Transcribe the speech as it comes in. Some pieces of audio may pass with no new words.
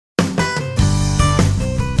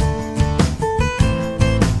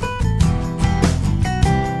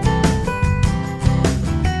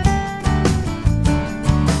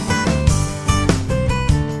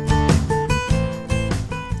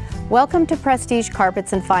Welcome to Prestige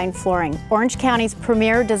Carpets and Fine Flooring, Orange County's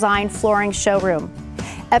premier design flooring showroom.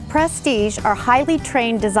 At Prestige, our highly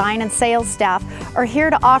trained design and sales staff are here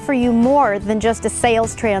to offer you more than just a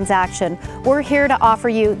sales transaction. We're here to offer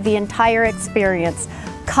you the entire experience: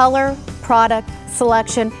 color, product,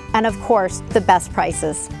 selection, and of course, the best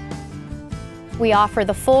prices. We offer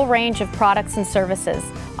the full range of products and services.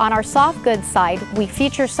 On our soft goods side, we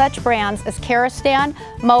feature such brands as Karastan,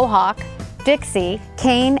 Mohawk, Dixie,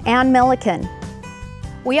 Kane, and Milliken.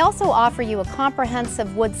 We also offer you a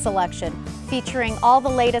comprehensive wood selection featuring all the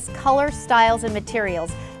latest colors, styles, and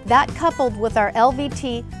materials. That, coupled with our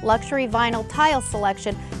LVT luxury vinyl tile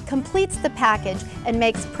selection, completes the package and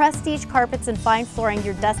makes Prestige Carpets and Fine Flooring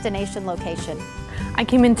your destination location. I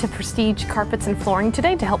came into Prestige Carpets and Flooring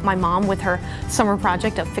today to help my mom with her summer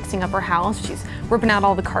project of fixing up her house. She's ripping out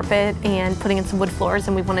all the carpet and putting in some wood floors,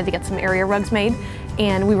 and we wanted to get some area rugs made.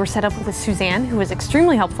 And we were set up with Suzanne, who was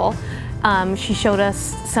extremely helpful. She showed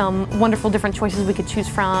us some wonderful different choices we could choose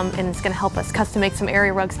from, and it's going to help us custom make some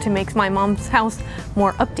area rugs to make my mom's house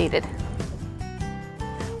more updated.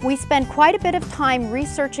 We spend quite a bit of time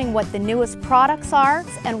researching what the newest products are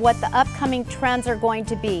and what the upcoming trends are going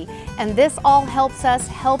to be. And this all helps us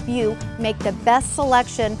help you make the best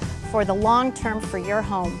selection for the long term for your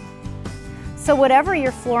home. So whatever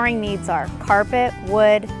your flooring needs are, carpet,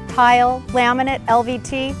 wood, tile, laminate,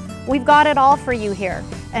 LVT, we've got it all for you here.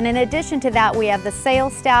 And in addition to that, we have the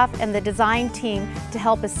sales staff and the design team to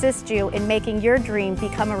help assist you in making your dream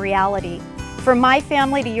become a reality. From my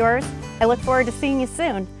family to yours, I look forward to seeing you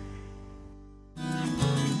soon.